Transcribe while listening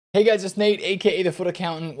Hey guys, it's Nate, aka The Foot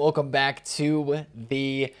Accountant. Welcome back to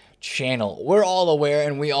the channel. We're all aware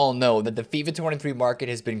and we all know that the FIFA 23 market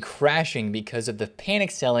has been crashing because of the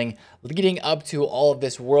panic selling leading up to all of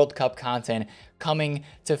this World Cup content coming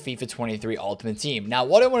to FIFA 23 Ultimate Team. Now,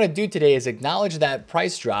 what I want to do today is acknowledge that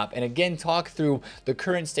price drop and again talk through the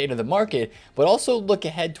current state of the market, but also look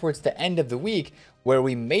ahead towards the end of the week where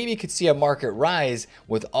we maybe could see a market rise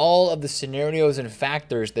with all of the scenarios and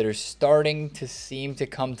factors that are starting to seem to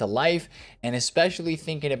come to life, and especially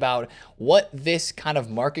thinking about what this kind of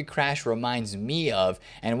market crash reminds me of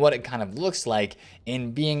and what it kind of looks like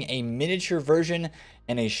in being a miniature version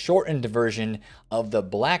and a shortened version of the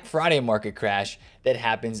Black Friday market crash that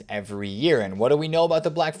happens every year. And what do we know about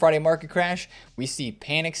the Black Friday market crash? We see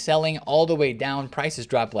panic selling all the way down, prices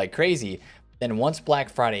drop like crazy. Then once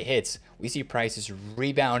Black Friday hits, we see prices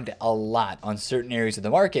rebound a lot on certain areas of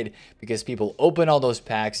the market because people open all those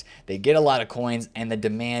packs, they get a lot of coins, and the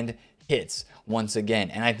demand hits once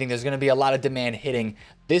again. And I think there's going to be a lot of demand hitting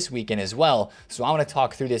this weekend as well. So I want to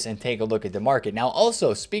talk through this and take a look at the market. Now,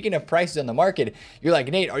 also, speaking of prices on the market, you're like,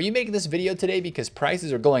 Nate, are you making this video today because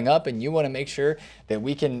prices are going up and you want to make sure that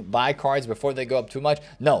we can buy cards before they go up too much?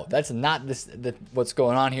 No, that's not what's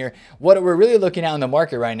going on here. What we're really looking at in the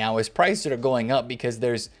market right now is prices that are going up because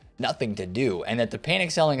there's nothing to do and that the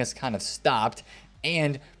panic selling has kind of stopped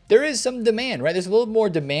and there is some demand, right? There's a little more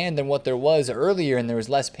demand than what there was earlier, and there was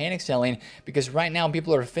less panic selling because right now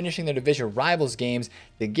people are finishing their division rivals games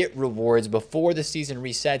to get rewards before the season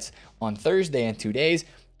resets on Thursday in 2 days,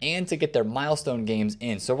 and to get their milestone games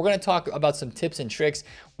in. So we're going to talk about some tips and tricks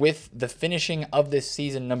with the finishing of this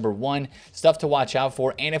season number 1, stuff to watch out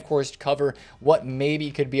for, and of course cover what maybe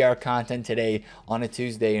could be our content today on a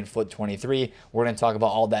Tuesday in Foot 23. We're going to talk about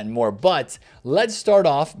all that and more, but let's start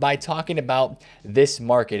off by talking about this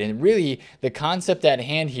market and really the concept at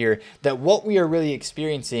hand here, that what we are really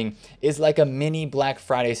experiencing is like a mini Black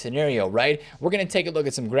Friday scenario, right? We're going to take a look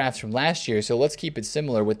at some graphs from last year, so let's keep it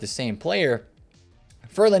similar with the same player.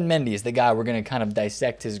 Ferland Mendy is the guy. We're going to kind of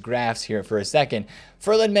dissect his graphs here for a second.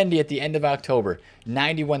 Ferland Mendy at the end of October,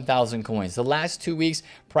 91,000 coins. The last 2 weeks,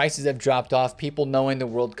 prices have dropped off, people knowing the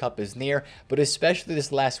World Cup is near, but especially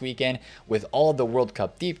this last weekend with all of the World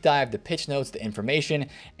Cup deep dive, the pitch notes, the information,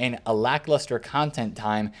 and a lackluster content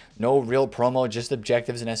time. No real promo, just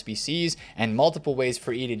objectives and SBCs, and multiple ways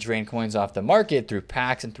for you to drain coins off the market through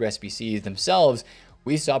packs and through SBCs themselves.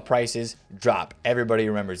 We saw prices drop. Everybody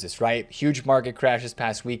remembers this, right? Huge market crash this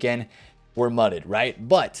past weekend. We're mudded, right?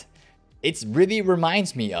 But it really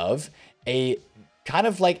reminds me of a kind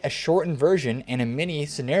of like a shortened version and a mini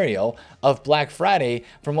scenario of Black Friday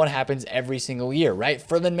from what happens every single year, right?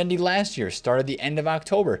 Ferland Mendy last year started the end of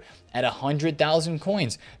October at 100,000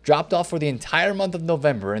 coins, dropped off for the entire month of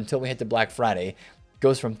November until we hit the Black Friday,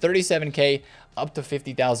 goes from 37K up to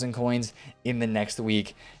 50,000 coins in the next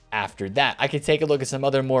week. After that, I could take a look at some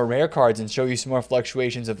other more rare cards and show you some more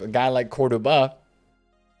fluctuations of a guy like Cordoba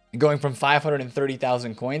going from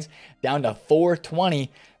 530,000 coins down to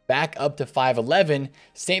 420, back up to 511.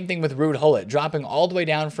 Same thing with Ruud Gullit, dropping all the way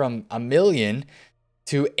down from a million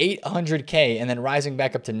to 800K and then rising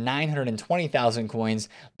back up to 920,000 coins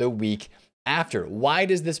the week after. Why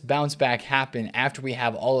does this bounce back happen after we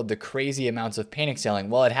have all of the crazy amounts of panic selling?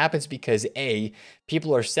 Well, it happens because A,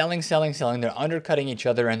 people are selling, they're undercutting each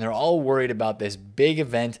other, and they're all worried about this big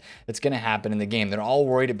event that's going to happen in the game. They're all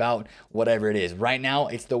worried about whatever it is. Right now,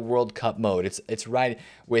 it's the World Cup mode. It's right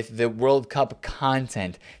with the World Cup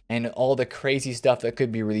content and all the crazy stuff that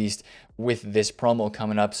could be released with this promo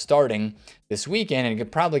coming up starting this weekend, and it's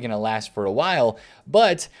probably going to last for a while.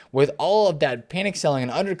 But with all of that panic selling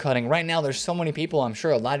and undercutting, right now there's so many people, I'm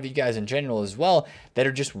sure a lot of you guys in general as well, that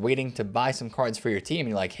are just waiting to buy some cards for your team. And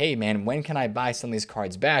you're like, hey man, when can I buy some of these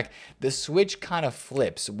cards back? The switch kind of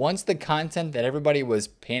flips. Once the content that everybody was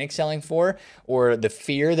panic selling for, or the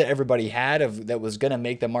fear that everybody had of that was going to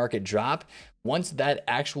make the market drop, once that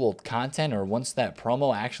actual content or once that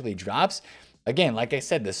promo actually drops, again, like I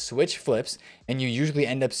said, the switch flips and you usually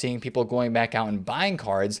end up seeing people going back out and buying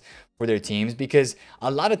cards for their teams, because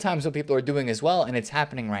a lot of times what people are doing as well, and it's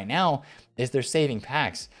happening right now, is they're saving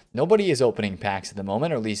packs. Nobody is opening packs at the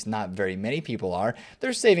moment, or at least not very many people are.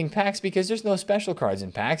 They're saving packs because there's no special cards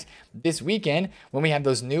in packs. This weekend, when we have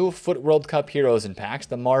those new Foot World Cup heroes in packs,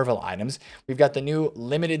 the Marvel items, we've got the new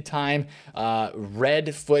limited time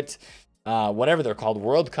red foot whatever they're called,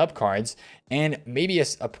 World Cup cards, and maybe a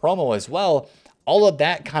promo as well. All of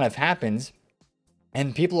that kind of happens,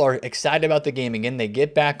 and people are excited about the game again. They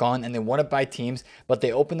get back on and they want to buy teams, but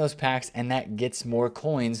they open those packs and that gets more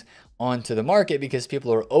coins onto the market because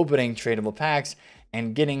people are opening tradable packs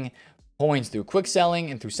and getting coins through quick selling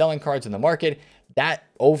and through selling cards in the market. that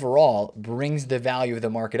overall brings the value of the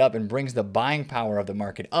market up and brings the buying power of the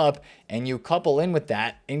market up. And you couple in with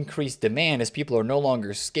that increased demand as people are no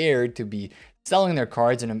longer scared to be selling their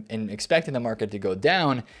cards and expecting the market to go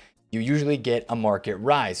down, you usually get a market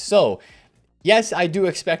rise. So yes, I do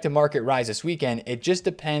expect a market rise this weekend. It just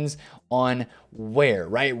depends on where,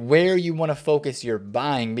 right? Where you want to focus your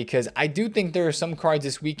buying, because I do think there are some cards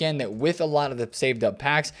this weekend that with a lot of the saved up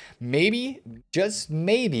packs, maybe, just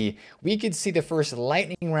maybe, we could see the first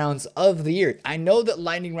lightning rounds of the year. I know that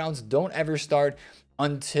lightning rounds don't ever start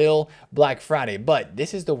until Black Friday, but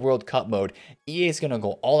this is the World Cup mode. EA is going to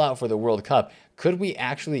go all out for the World Cup. Could we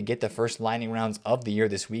actually get the first lightning rounds of the year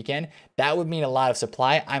this weekend? That would mean a lot of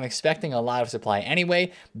supply. I'm expecting a lot of supply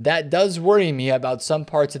anyway. That does worry me about some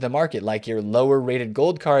parts of the market, like your lower rated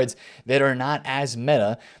gold cards that are not as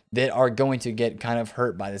meta, that are going to get kind of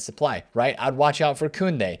hurt by the supply, right? I'd watch out for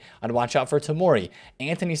Kunde. I'd watch out for Tamori.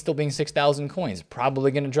 Anthony's still being 6,000 coins, probably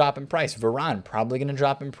going to drop in price. Varane, probably going to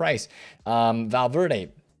drop in price.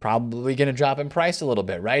 Valverde, probably going to drop in price a little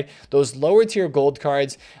bit, right? Those lower tier gold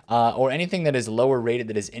cards or anything that is lower rated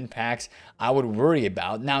that is in packs, I would worry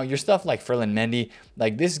about. Now, your stuff like Ferland Mendy,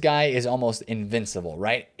 like this guy is almost invincible,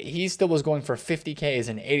 right? He still was going for 50K as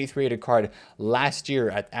an 83 rated card last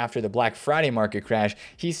year after the Black Friday market crash.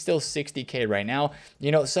 He's still 60K right now.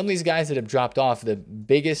 You know, some of these guys that have dropped off, the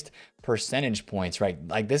biggest percentage points, right?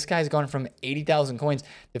 Like this guy's gone from 80,000 coins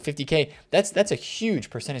to 50K. That's a huge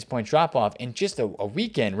percentage point drop off in just a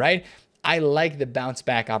weekend, right? I like the bounce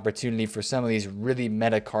back opportunity for some of these really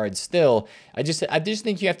meta cards still. I just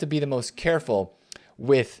think you have to be the most careful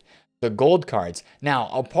with the gold cards. Now,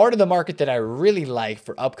 a part of the market that I really like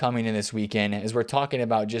for upcoming in this weekend, as we're talking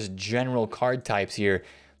about just general card types here,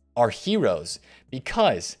 are heroes,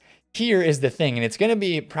 because here is the thing, and it's going to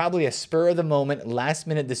be probably a spur of the moment, last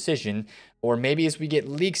minute decision, or maybe as we get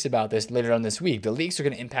leaks about this later on this week. The leaks are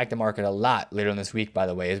going to impact the market a lot later on this week, by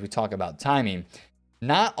the way, as we talk about timing.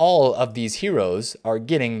 Not all of these heroes are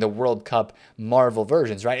getting the World Cup Marvel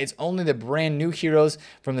versions, right? It's only the brand new heroes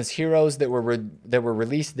from these heroes that were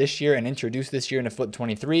released this year and introduced this year in the Foot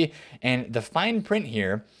 23. And the fine print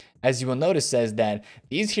here, as you will notice, says that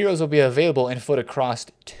these heroes will be available in Foot Across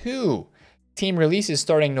 2 team releases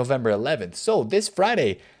starting November 11th. So this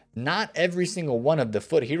Friday, not every single one of the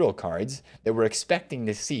Foot Hero cards that we're expecting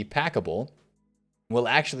to see packable will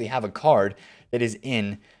actually have a card that is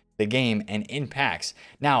in the game and in packs.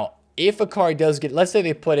 Now, if a card does get, let's say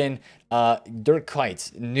they put in Dirk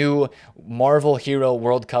Kuyt's new Marvel Hero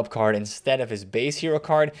World Cup card instead of his base hero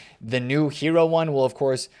card, the new hero one will, of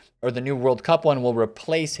course, or the new World Cup one will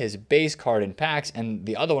replace his base card in packs, and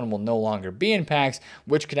the other one will no longer be in packs,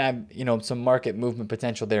 which could have, you know, some market movement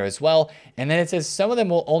potential there as well. And then it says some of them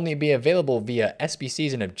will only be available via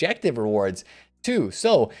SBCs and objective rewards too.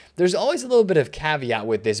 So there's always a little bit of caveat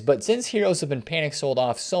with this, but since heroes have been panic sold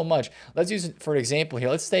off so much, let's use it for example here.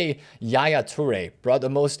 Let's say Yaya Toure brought the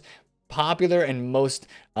most popular and most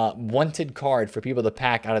wanted card for people to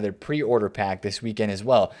pack out of their pre-order pack this weekend as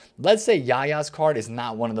well. Let's say Yaya's card is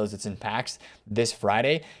not one of those that's in packs this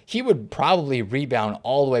Friday. He would probably rebound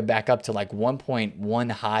all the way back up to like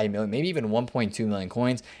 1.1 high million, maybe even 1.2 million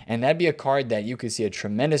coins. And that'd be a card that you could see a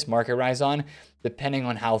tremendous market rise on depending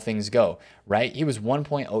on how things go, right? He was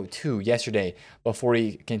 1.02 yesterday before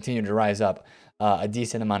he continued to rise up a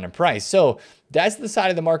decent amount of price. So that's the side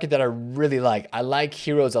of the market that I really like. I like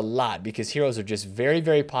heroes a lot because heroes are just very,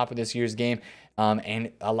 very popular this year's game.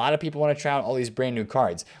 And a lot of people want to try out all these brand new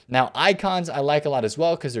cards. Now, icons I like a lot as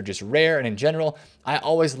well because they're just rare. And in general, I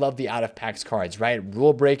always love the out of packs cards, right?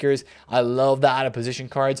 Rule breakers. I love the out of position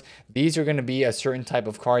cards. These are going to be a certain type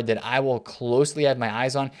of card that I will closely have my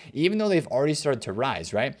eyes on, even though they've already started to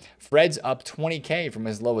rise, right? Fred's up 20K from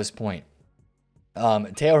his lowest point.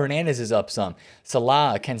 Teo Hernandez is up some.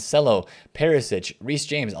 Salah, Cancelo, Perisic, Reece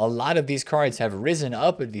James. A lot of these cards have risen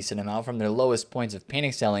up a decent amount from their lowest points of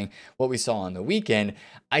panic selling, what we saw on the weekend.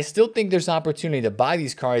 I still think there's opportunity to buy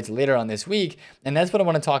these cards later on this week, and that's what I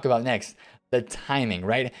want to talk about next. The timing,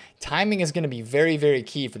 right? Timing is going to be very, very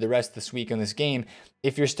key for the rest of this week on this game.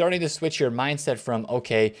 If you're starting to switch your mindset from,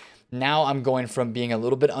 okay, now I'm going from being a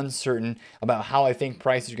little bit uncertain about how I think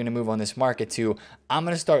prices are going to move on this market to I'm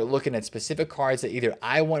going to start looking at specific cards that either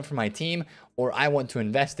I want for my team or I want to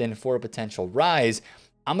invest in for a potential rise.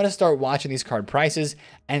 I'm going to start watching these card prices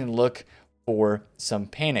and look for some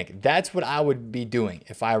panic. That's what I would be doing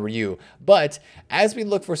if I were you. But as we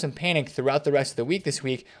look for some panic throughout the rest of the week this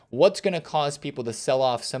week, what's going to cause people to sell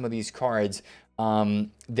off some of these cards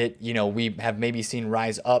that, you know, we have maybe seen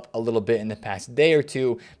rise up a little bit in the past day or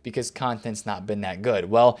two because content's not been that good?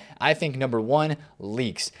 Well, I think number one,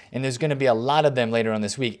 leaks. And there's going to be a lot of them later on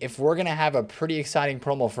this week. If we're going to have a pretty exciting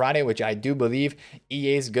promo Friday, which I do believe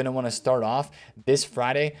EA is going to want to start off this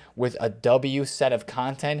Friday with a W set of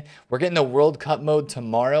content. We're getting the World Cup mode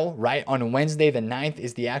tomorrow, right? On Wednesday, the 9th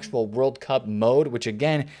is the actual World Cup mode, which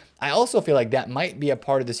again, I also feel like that might be a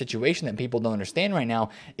part of the situation that people don't understand right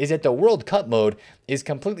now, is that the World Cup mode is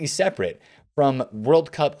completely separate from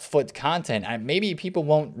World Cup foot content. Maybe people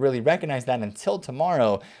won't really recognize that until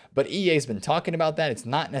tomorrow, but EA's been talking about that. It's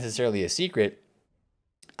not necessarily a secret.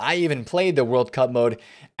 I even played the World Cup mode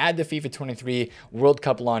at the FIFA 23 World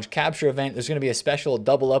Cup launch capture event. There's going to be a special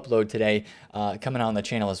double upload today coming out on the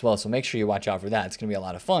channel as well, so make sure you watch out for that. It's going to be a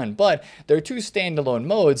lot of fun, but there are two standalone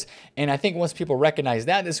modes, and I think once people recognize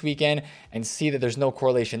that this weekend and see that there's no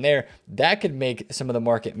correlation there, that could make some of the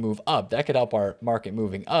market move up. That could help our market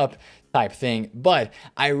moving up type thing, but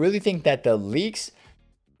I really think that the leaks,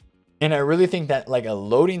 and I really think that like a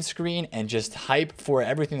loading screen and just hype for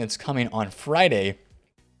everything that's coming on Friday,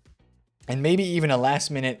 and maybe even a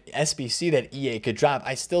last minute SBC that EA could drop,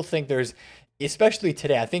 I still think there's, especially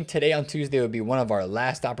today, I think today on Tuesday would be one of our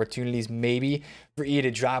last opportunities maybe for EA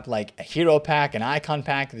to drop like a hero pack, an icon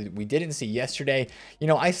pack that we didn't see yesterday. You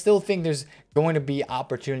know, I still think there's going to be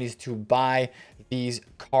opportunities to buy these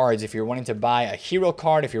cards. If you're wanting to buy a hero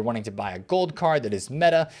card, if you're wanting to buy a gold card that is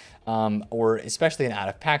meta, or especially an out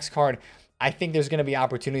of packs card, I think there's going to be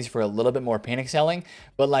opportunities for a little bit more panic selling.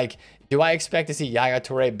 But like, do I expect to see Yaya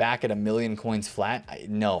Toure back at 1 million coins flat?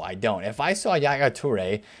 No, I don't. If I saw Yaya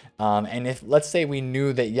Toure, and if let's say we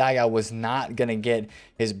knew that Yaya was not going to get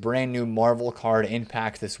his brand new Marvel card in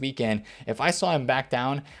packs this weekend, if I saw him back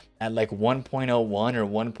down at like 1.01 or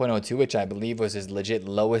 1.02, which I believe was his legit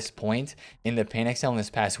lowest point in the panic sale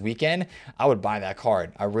this past weekend, I would buy that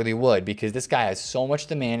card. I really would, because this guy has so much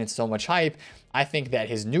demand and so much hype. I think that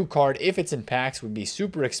his new card, if it's in packs, would be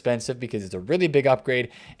super expensive because it's a really big upgrade.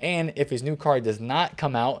 And if his new card does not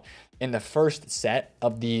come out in the first set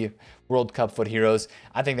of the World Cup Foot Heroes,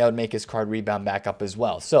 I think that would make his card rebound back up as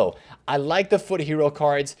well. So I like the Foot Hero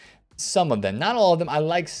cards. Some of them, not all of them. I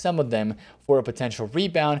like some of them for a potential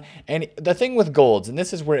rebound. And the thing with golds, and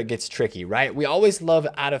this is where it gets tricky, right? We always love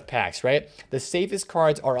out of packs, right? The safest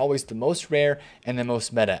cards are always the most rare and the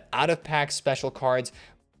most meta. Out of packs, special cards,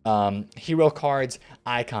 hero cards,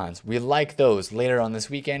 icons. We like those later on this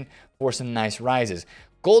weekend for some nice rises.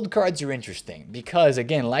 Gold cards are interesting because,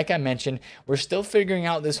 again, like I mentioned, we're still figuring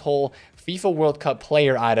out this whole FIFA World Cup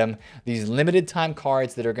player item, these limited time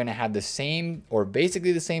cards that are going to have the same or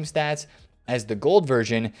basically the same stats as the gold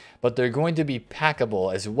version, but they're going to be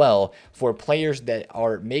packable as well for players that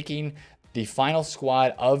are making the final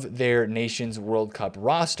squad of their nation's World Cup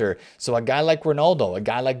roster. So a guy like Ronaldo, a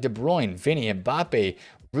guy like De Bruyne, Vinny, Mbappe,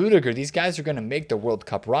 Rudiger, these guys are going to make the World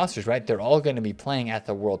Cup rosters, right? They're all going to be playing at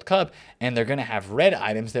the World Cup, and they're going to have red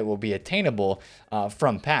items that will be attainable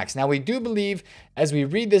from packs. Now, we do believe, as we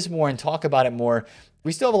read this more and talk about it more,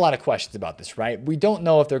 we still have a lot of questions about this, right? We don't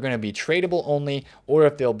know if they're going to be tradable only, or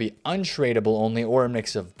if they'll be untradeable only, or a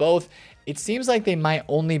mix of both. It seems like they might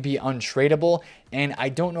only be untradeable, and I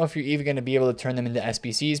don't know if you're even going to be able to turn them into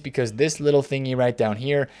SBCs, because this little thingy right down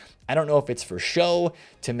here, I don't know if it's for show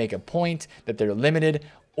to make a point that they're limited,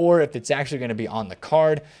 or if it's actually going to be on the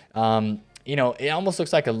card. You know, it almost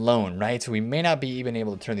looks like a loan, right? So we may not be even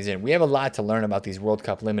able to turn these in. We have a lot to learn about these World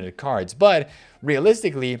Cup limited cards, but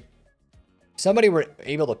realistically, somebody were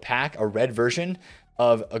able to pack a red version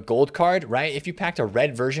of a gold card, right? If you packed a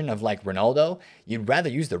red version of like Ronaldo, you'd rather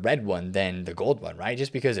use the red one than the gold one, right?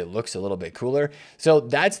 Just because it looks a little bit cooler. So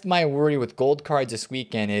that's my worry with gold cards this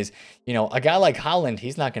weekend is, you know, a guy like Haaland,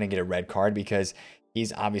 he's not going to get a red card because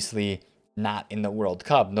he's obviously not in the World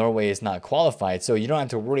Cup. Norway is not qualified, so you don't have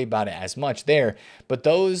to worry about it as much there. But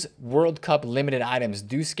those World Cup limited items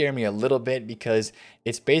do scare me a little bit because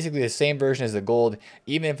it's basically the same version as the gold.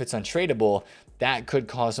 Even if it's untradeable, that could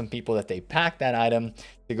cause some people that they pack that item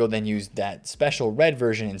to go then use that special red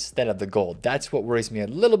version instead of the gold. That's what worries me a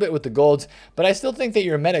little bit with the golds, but I still think that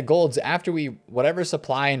your meta golds, after whatever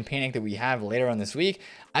supply and panic that we have later on this week,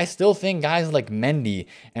 I still think guys like Mendy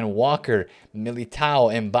and Walker,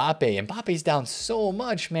 Militao, Mbappe's down so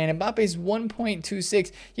much, man. Mbappe's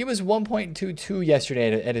 1.26. He was 1.22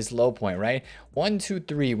 yesterday at his low point, right?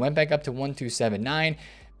 123, went back up to 1279.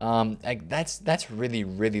 Like that's really,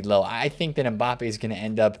 really low. I think that Mbappe is going to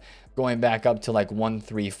end up going back up to like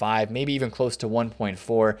 135, maybe even close to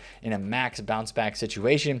 1.4 in a max bounce back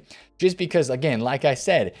situation. Just because, again, like I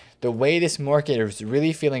said, the way this market is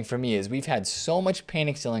really feeling for me is we've had so much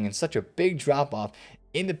panic selling and such a big drop off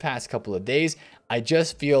in the past couple of days. I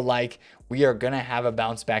just feel like we are going to have a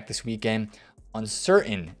bounce back this weekend on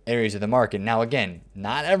certain areas of the market. Now, again,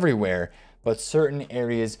 not everywhere, but certain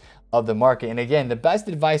areas of the market. And again, the best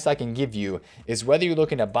advice I can give you is whether you're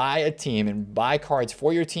looking to buy a team and buy cards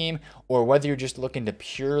for your team, or whether you're just looking to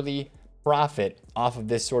purely profit off of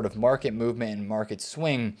this sort of market movement and market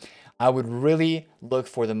swing, I would really look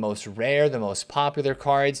for the most rare, the most popular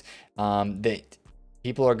cards that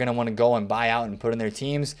people are going to want to go and buy out and put in their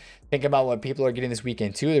teams. Think about what people are getting this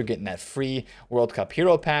weekend too. They're getting that free World Cup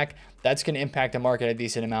Hero Pack. That's going to impact the market a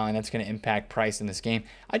decent amount, and that's going to impact price in this game.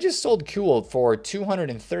 I just sold Kuhl for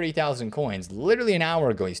 230,000 coins literally an hour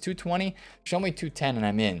ago. He's 220. Show me 210 and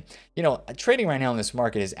I'm in. You know, trading right now in this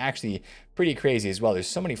market is actually pretty crazy as well. There's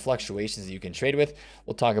so many fluctuations that you can trade with.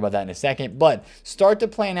 We'll talk about that in a second. But start to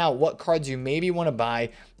plan out what cards you maybe want to buy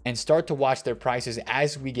and start to watch their prices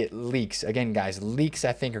as we get leaks. Again, guys, leaks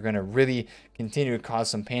I think are going to really continue to cause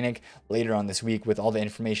some panic later on this week with all the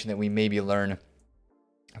information that we maybe learn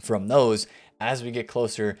from those as we get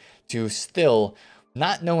closer to still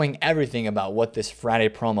not knowing everything about what this Friday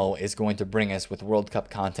promo is going to bring us with World Cup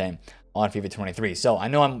content on FIFA 23. So I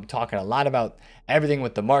know I'm talking a lot about everything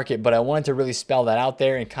with the market, but I wanted to really spell that out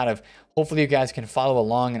there and kind of hopefully you guys can follow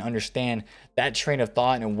along and understand that train of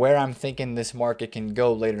thought and where I'm thinking this market can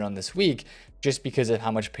go later on this week, just because of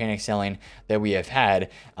how much panic selling that we have had.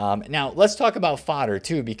 Now let's talk about fodder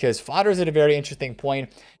too, because fodder is at a very interesting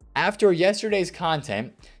point. After yesterday's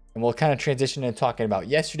content, and we'll kind of transition into talking about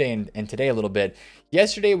yesterday and today a little bit.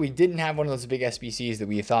 Yesterday, we didn't have one of those big SBCs that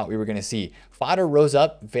we thought we were going to see. Fodder rose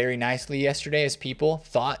up very nicely yesterday as people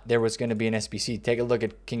thought there was going to be an SBC. Take a look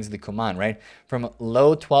at Kingsley Coman, right? From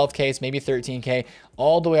low 12Ks, maybe 13K,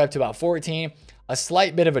 all the way up to about 14. A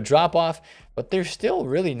slight bit of a drop off, but they're still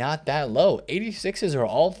really not that low. 86s are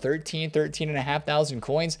all 13,500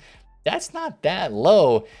 coins. That's not that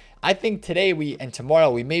low. I think today and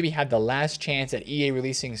tomorrow we maybe have the last chance at EA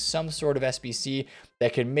releasing some sort of SBC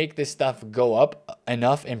that could make this stuff go up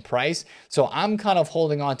enough in price. So I'm kind of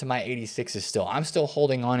holding on to my 86s still. I'm still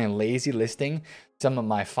holding on and lazy listing some of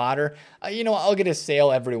my fodder. You know, I'll get a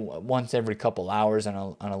sale once every couple hours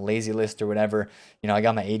on a lazy list or whatever. You know, I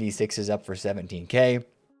got my 86s up for 17K.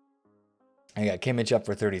 I got Kimmich up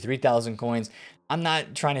for 33,000 coins. I'm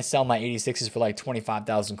not trying to sell my 86s for like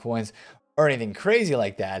 25,000 coins or anything crazy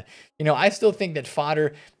like that. You know, I still think that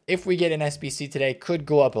fodder, if we get an SBC today, could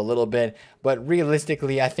go up a little bit. But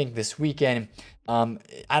realistically, I think this weekend,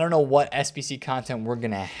 I don't know what SBC content we're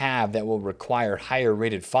going to have that will require higher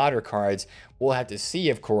rated fodder cards. We'll have to see,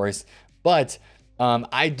 of course. But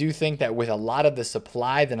I do think that with a lot of the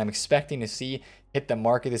supply that I'm expecting to see hit the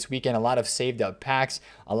market this weekend, a lot of saved up packs,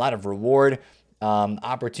 a lot of reward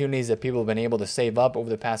opportunities that people have been able to save up over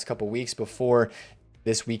the past couple weeks before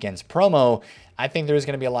this weekend's promo, I think there's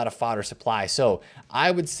going to be a lot of fodder supply. So I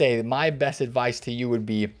would say my best advice to you would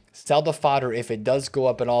be sell the fodder if it does go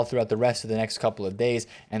up at all throughout the rest of the next couple of days,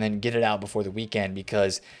 and then get it out before the weekend,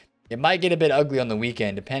 because it might get a bit ugly on the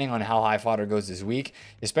weekend depending on how high fodder goes this week,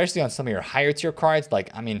 especially on some of your higher tier cards. Like,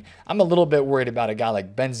 I mean, I'm a little bit worried about a guy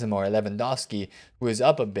like Benzema or Lewandowski, who is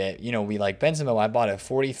up a bit. You know, we like Benzema, I bought at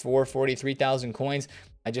 43,000 coins.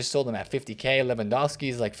 I just sold him at 50K. Lewandowski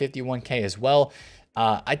is like 51K as well.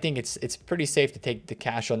 I think it's pretty safe to take the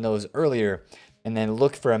cash on those earlier and then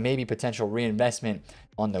look for a maybe potential reinvestment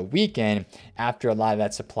on the weekend after a lot of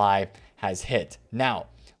that supply has hit. Now,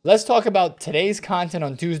 let's talk about today's content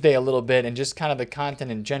on Tuesday a little bit and just kind of the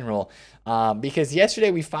content in general, because yesterday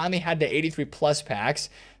we finally had the 83 plus packs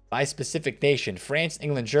by specific nation. France,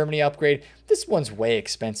 England, Germany upgrade. This one's way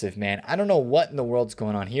expensive, man. I don't know what in the world's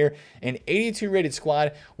going on here. An 82 rated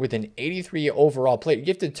squad with an 83 overall player. You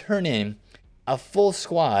have to turn in a full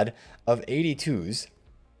squad of 82s,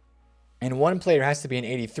 and one player has to be an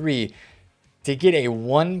 83 to get a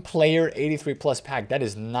one player 83 plus pack. That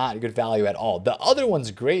is not good value at all. The other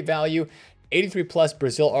one's great value, 83 plus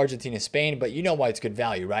Brazil, Argentina, Spain, but you know why it's good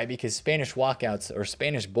value, right? Because Spanish walkouts or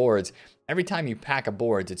Spanish boards, every time you pack a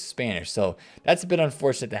boards, it's Spanish. So that's a bit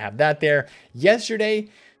unfortunate to have that there. Yesterday,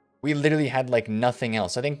 we literally had like nothing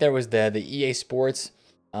else. I think there was the EA Sports,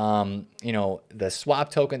 you know, the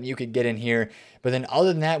swap token that you could get in here. But then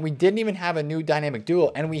other than that, we didn't even have a new dynamic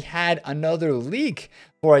duo, and we had another leak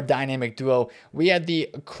for a dynamic duo. We had the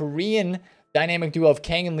Korean dynamic duo of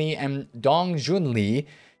Kang Lee and Dong Jun Lee,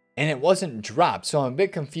 and it wasn't dropped. So I'm a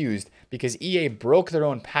bit confused. because EA broke their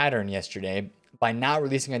own pattern yesterday by not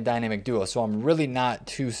releasing a dynamic duo. So I'm really not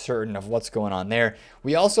too certain of what's going on there.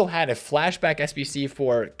 We also had a flashback SBC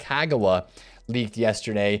for Kagawa leaked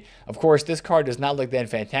yesterday. Of course, this card does not look that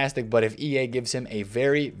fantastic, but if EA gives him a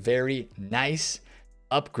very, very nice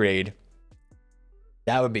upgrade,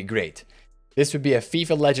 that would be great. This would be a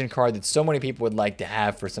FIFA Legend card that so many people would like to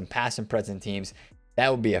have for some past and present teams. That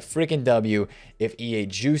would be a freaking W if EA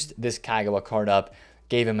juiced this Kagawa card up,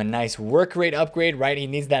 gave him a nice work rate upgrade, right? He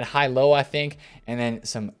needs that high-low, I think, and then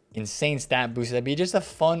some insane stat boost. That'd be just a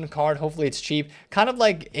fun card. Hopefully it's cheap. Kind of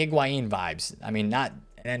like Higuain vibes. I mean, not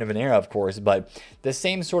an end of an era, of course, but the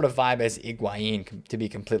same sort of vibe as Higuain, to be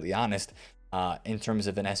completely honest, in terms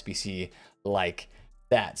of an SBC like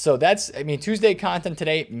that. So that's, I mean, Tuesday content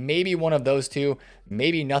today, maybe one of those two,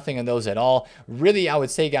 maybe nothing of those at all. Really, I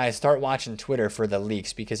would say, guys, start watching Twitter for the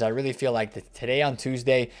leaks, because I really feel like today on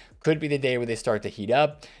Tuesday could be the day where they start to heat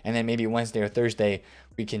up, and then maybe Wednesday or Thursday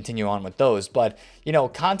we continue on with those. But, you know,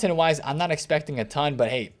 content wise, I'm not expecting a ton, but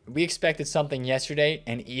hey, we expected something yesterday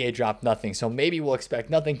and EA dropped nothing. So maybe we'll expect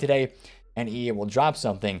nothing today and EA will drop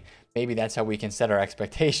something. Maybe that's how we can set our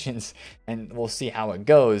expectations, and we'll see how it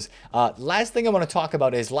goes. Last thing I want to talk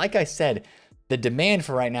about is, like I said, the demand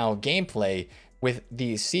for right now gameplay with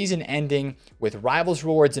the season ending, with Rivals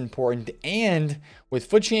rewards important, and with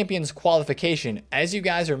FUT Champions qualification. As you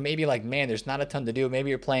guys are maybe like, man, there's not a ton to do. Maybe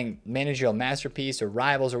you're playing Managerial Masterpiece or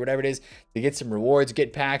Rivals or whatever it is to get some rewards,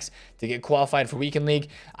 get packs, to get qualified for Weekend League.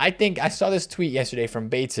 I think I saw this tweet yesterday from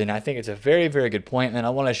Bateson. I think it's a very, very good point, and I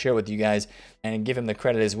want to share with you guys and give him the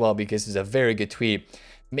credit as well, because it's a very good tweet.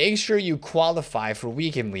 Make sure you qualify for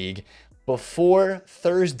Weekend League before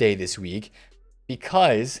Thursday this week,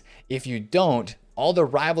 because if you don't, all the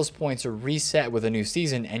Rivals points are reset with a new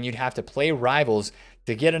season, and you'd have to play Rivals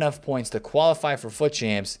to get enough points to qualify for FUT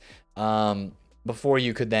Champs before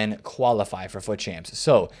you could then qualify for FUT Champs.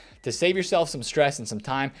 So to save yourself some stress and some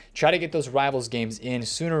time, try to get those Rivals games in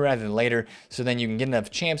sooner rather than later, so then you can get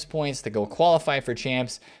enough Champs points to go qualify for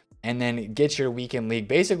Champs and then get your Weekend League,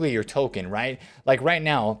 basically your token, right? Like right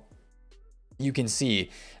now, you can see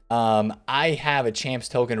I have a Champs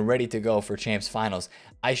token ready to go for Champs Finals.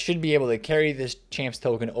 I should be able to carry this Champs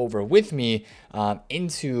token over with me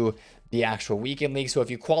into the actual Weekend League. So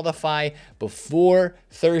if you qualify before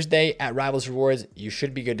Thursday at Rivals Rewards, you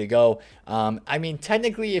should be good to go. I mean,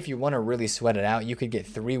 technically, if you want to really sweat it out, you could get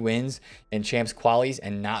 3 wins in Champs Qualies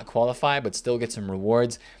and not qualify, but still get some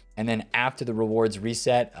rewards. And then after the rewards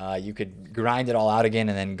reset, you could grind it all out again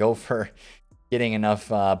and then go for getting enough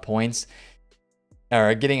points,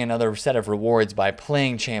 or getting another set of rewards by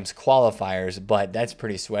playing Champs qualifiers, but that's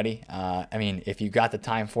pretty sweaty. I mean, if you got the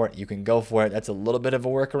time for it, you can go for it. That's a little bit of a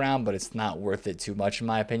workaround, but it's not worth it too much in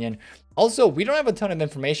my opinion. Also, we don't have a ton of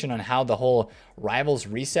information on how the whole Rivals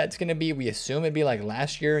reset's going to be. We assume it'd be like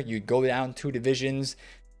last year. You'd go down 2 divisions,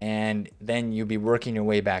 and then you'd be working your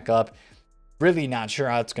way back up. Really not sure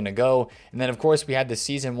how it's going to go. And then, of course, we had the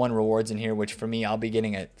Season 1 rewards in here, which for me, I'll be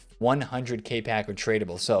getting a 100k pack with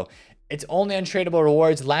tradable. So it's only untradeable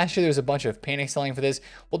rewards. Last year, there was a bunch of panic selling for this.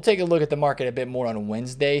 We'll take a look at the market a bit more on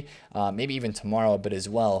Wednesday, maybe even tomorrow a bit as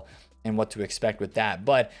well, and what to expect with that.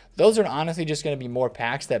 But those are honestly just going to be more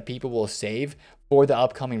packs that people will save for the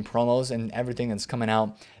upcoming promos and everything that's coming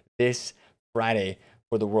out this Friday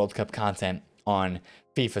for the World Cup content on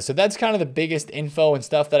FIFA. So that's kind of the biggest info and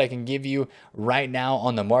stuff that I can give you right now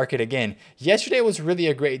on the market. Again, yesterday was really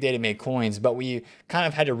a great day to make coins, but we kind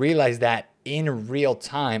of had to realize that in real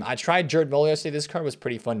time. I tried Jerd Muller yesterday. This card was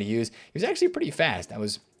pretty fun to use. He was actually pretty fast. I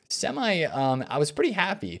was pretty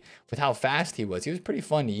happy with how fast he was. He was pretty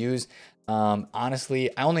fun to use. Honestly,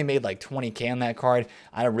 I only made like 20k on that card.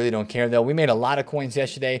 I really don't care though. We made a lot of coins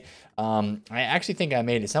yesterday. I actually think I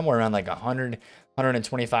made it somewhere around like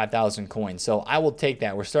 125,000 coins. So I will take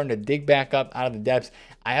that. We're starting to dig back up out of the depths.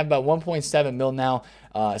 I have about 1.7 mil now.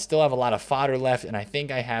 Still have a lot of fodder left, and I think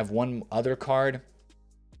I have one other card.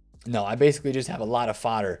 No, I basically just have a lot of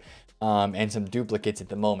fodder and some duplicates at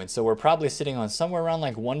the moment. So we're probably sitting on somewhere around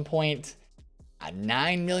like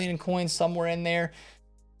 1.9 million coins, somewhere in there,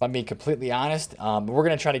 if I'm being completely honest. But we're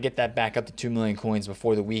going to try to get that back up to 2 million coins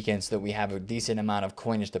before the weekend so that we have a decent amount of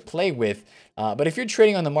coinage to play with. But if you're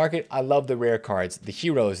trading on the market, I love the rare cards, the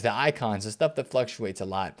heroes, the icons, the stuff that fluctuates a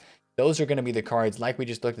lot. Those are going to be the cards, like we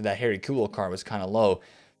just looked at that Harry Kewell card was kind of low.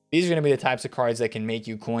 These are going to be the types of cards that can make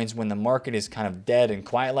you coins when the market is kind of dead and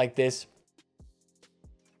quiet like this.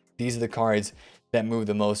 These are the cards that move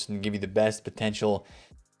the most and give you the best potential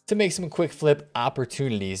to make some quick flip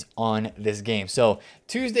opportunities on this game. So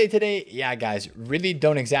Tuesday today, yeah, guys, really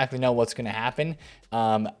don't exactly know what's going to happen.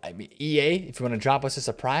 I mean, EA, if you want to drop us a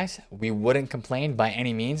surprise, we wouldn't complain by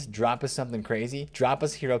any means. Drop us something crazy. Drop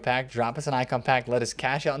us a hero pack. Drop us an icon pack. Let us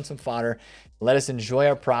cash out on some fodder. Let us enjoy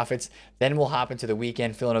our profits. Then we'll hop into the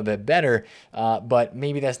weekend feeling a bit better. But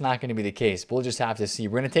maybe that's not going to be the case. We'll just have to see.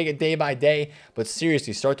 We're going to take it day by day. But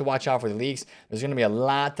seriously, start to watch out for the leaks. There's going to be a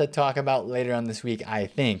lot to talk about later on this week, I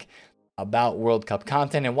think, about World Cup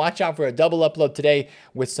content. And watch out for a double upload today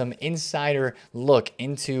with some insider look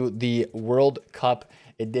into the World Cup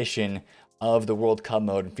edition of the World Cup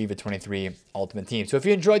mode in FIFA 23 Ultimate Team. So if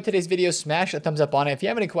you enjoyed today's video, smash a thumbs up on it. If you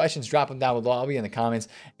have any questions, drop them down below. I'll be in the comments.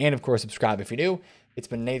 And of course, subscribe if you're new. It's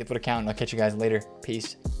been Nate, the Foot Accountant. I'll catch you guys later.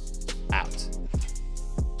 Peace out.